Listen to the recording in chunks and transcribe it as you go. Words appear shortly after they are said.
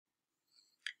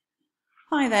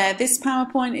Hi there, this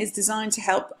PowerPoint is designed to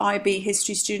help IB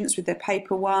History students with their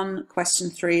Paper 1, Question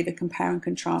 3, the Compare and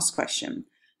Contrast question.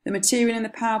 The material in the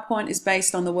PowerPoint is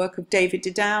based on the work of David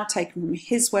Didau, taken from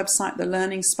his website, The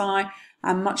Learning Spy,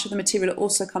 and much of the material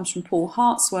also comes from Paul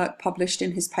Hart's work published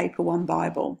in his Paper 1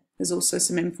 Bible. There's also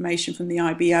some information from the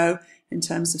IBO in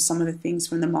terms of some of the things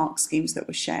from the mark schemes that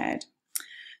were shared.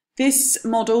 This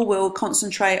model will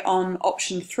concentrate on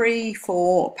option 3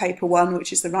 for paper 1,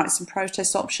 which is the rights and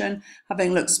protest option,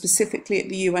 having looked specifically at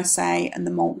the USA and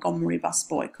the Montgomery Bus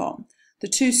Boycott. The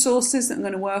two sources that I'm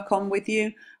going to work on with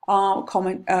you are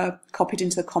copied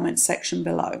into the comments section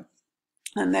below,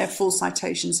 and their full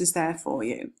citations is there for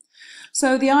you.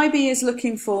 So the IB is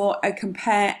looking for a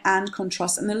compare and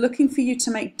contrast, and they're looking for you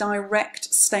to make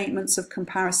direct statements of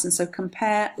comparison. So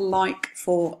compare like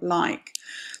for like.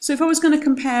 So if I was going to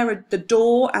compare the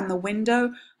door and the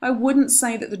window, I wouldn't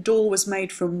say that the door was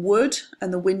made from wood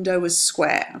and the window was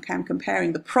square. Okay, I'm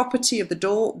comparing the property of the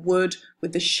door, wood,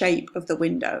 with the shape of the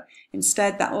window.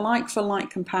 Instead, that like for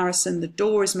like comparison, the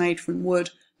door is made from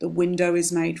wood, the window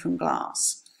is made from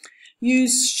glass.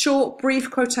 Use short,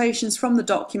 brief quotations from the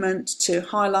document to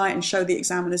highlight and show the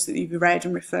examiners that you've read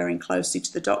and referring closely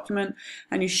to the document,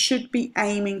 and you should be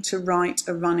aiming to write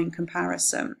a running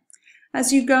comparison.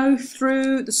 As you go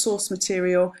through the source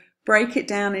material, break it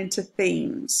down into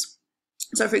themes.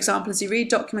 So for example, as you read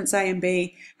documents A and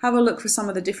B, have a look for some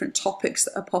of the different topics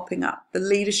that are popping up. The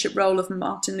leadership role of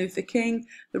Martin Luther King,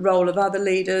 the role of other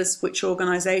leaders, which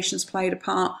organisations played a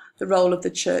part, the role of the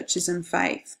churches and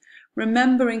faith.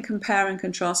 Remember, in compare and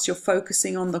contrast, you're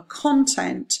focusing on the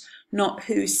content, not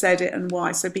who said it and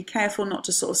why. So be careful not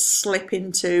to sort of slip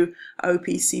into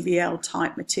OPCVL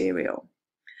type material.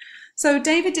 So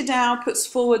David Didau puts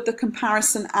forward the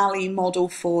comparison alley model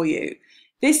for you.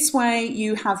 This way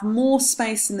you have more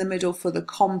space in the middle for the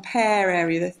compare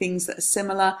area, the things that are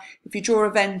similar. If you draw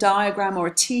a Venn diagram or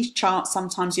a T-chart,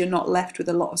 sometimes you're not left with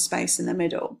a lot of space in the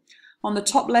middle. On the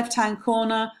top left-hand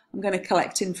corner, I'm going to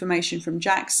collect information from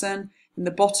Jackson. In the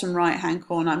bottom right-hand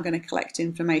corner, I'm going to collect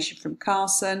information from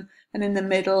Carson. And in the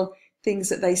middle, things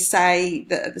that they say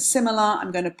that are similar,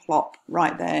 I'm going to plop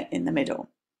right there in the middle.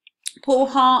 Paul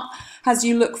Hart has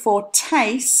you look for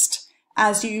taste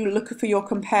as you look for your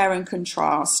compare and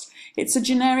contrast. It's a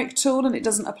generic tool and it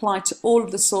doesn't apply to all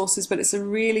of the sources, but it's a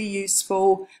really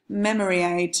useful memory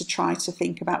aid to try to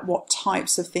think about what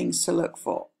types of things to look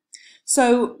for.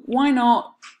 So why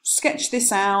not sketch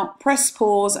this out, press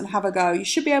pause and have a go. You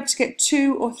should be able to get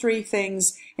 2 or 3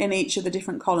 things in each of the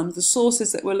different columns. The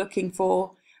sources that we're looking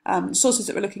for, sources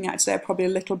that we're looking at today are probably a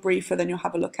little briefer than you'll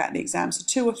have a look at in the exam. So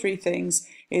 2 or 3 things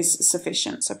is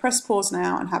sufficient. So press pause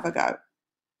now and have a go.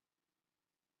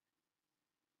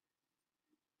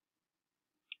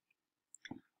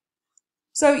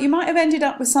 So you might have ended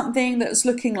up with something that's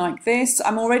looking like this.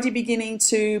 I'm already beginning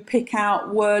to pick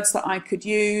out words that I could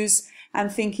use and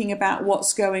thinking about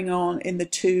what's going on in the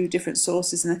 2 different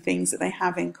sources and the things that they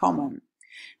have in common.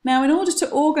 Now, in order to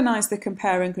organise the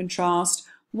compare and contrast,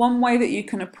 one way that you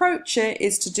can approach it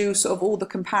is to do sort of all the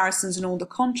comparisons and all the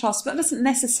contrasts, but that doesn't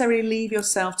necessarily leave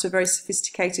yourself to very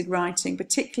sophisticated writing,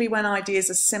 particularly when ideas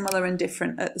are similar and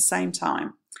different at the same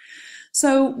time.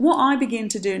 So what I begin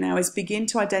to do now is begin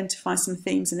to identify some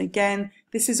themes, and again,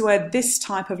 this is where this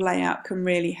type of layout can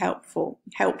really help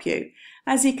you.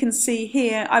 As you can see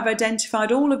here, I've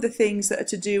identified all of the things that are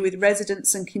to do with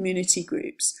residents and community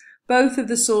groups. Both of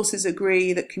the sources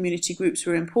agree that community groups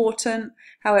were important.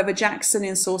 However, Jackson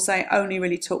in source A only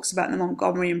really talks about the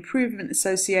Montgomery Improvement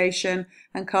Association,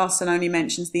 and Carson only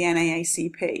mentions the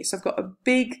NAACP. So I've got a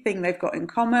big thing they've got in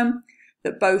common,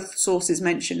 that both sources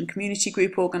mention community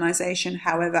group organisation.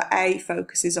 However, A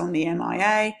focuses on the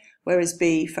MIA, whereas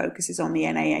B focuses on the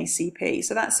NAACP.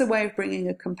 So that's a way of bringing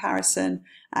a comparison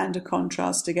and a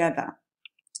contrast together.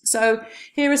 So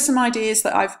here are some ideas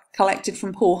that I've collected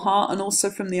from Paul Hart and also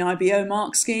from the IBO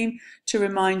mark scheme to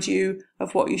remind you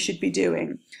of what you should be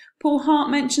doing. Paul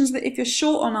Hart mentions that if you're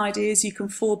short on ideas, you can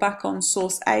fall back on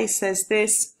source A says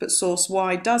this, but source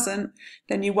Y doesn't,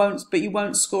 then you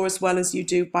won't score as well as you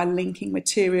do by linking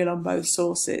material on both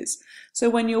sources. So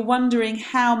when you're wondering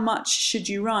how much should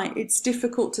you write, it's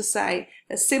difficult to say.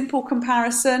 A simple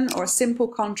comparison or a simple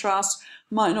contrast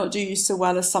might not do you so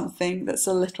well as something that's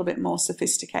a little bit more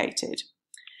sophisticated.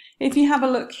 If you have a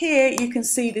look here, you can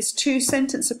see this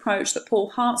 2-sentence approach that Paul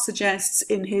Hart suggests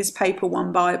in his Paper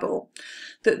 1 Bible,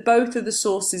 that both of the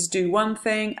sources do one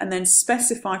thing and then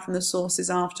specify from the sources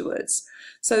afterwards.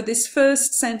 So this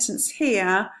first sentence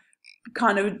here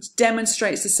kind of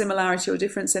demonstrates the similarity or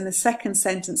difference, and the second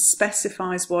sentence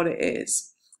specifies what it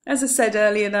is. As I said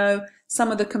earlier though,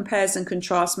 some of the compares and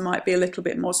contrasts might be a little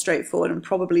bit more straightforward and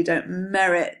probably don't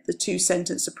merit the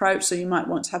two-sentence approach, so you might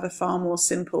want to have a far more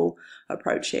simple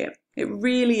approach here. It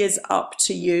really is up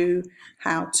to you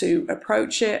how to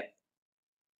approach it.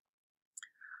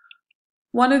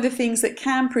 One of the things that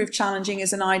can prove challenging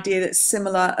is an idea that's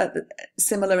similar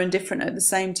and different at the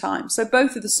same time. So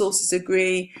both of the sources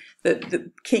agree that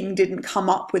the king didn't come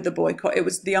up with the boycott.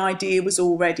 The idea was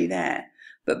already there.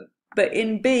 But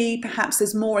in B, perhaps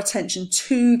there's more attention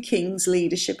to King's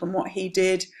leadership and what he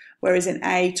did, whereas in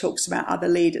A talks about other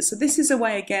leaders. So this is a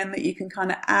way, again, that you can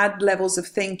kind of add levels of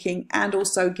thinking and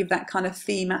also give that kind of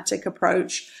thematic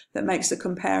approach that makes the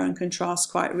compare and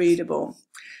contrast quite readable.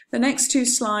 The next two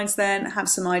slides then have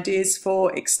some ideas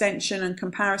for extension and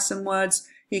comparison words.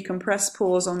 You can press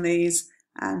pause on these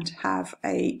and have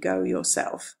a go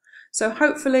yourself. So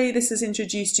hopefully this has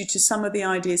introduced you to some of the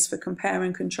ideas for compare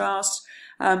and contrast.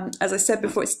 As I said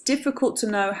before, it's difficult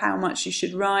to know how much you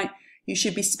should write. You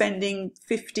should be spending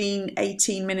 15,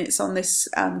 18 minutes on this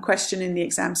question in the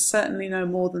exam, certainly no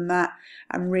more than that.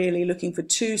 I'm really looking for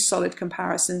two solid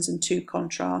comparisons and two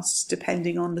contrasts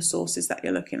depending on the sources that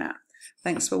you're looking at.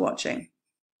 Thanks for watching.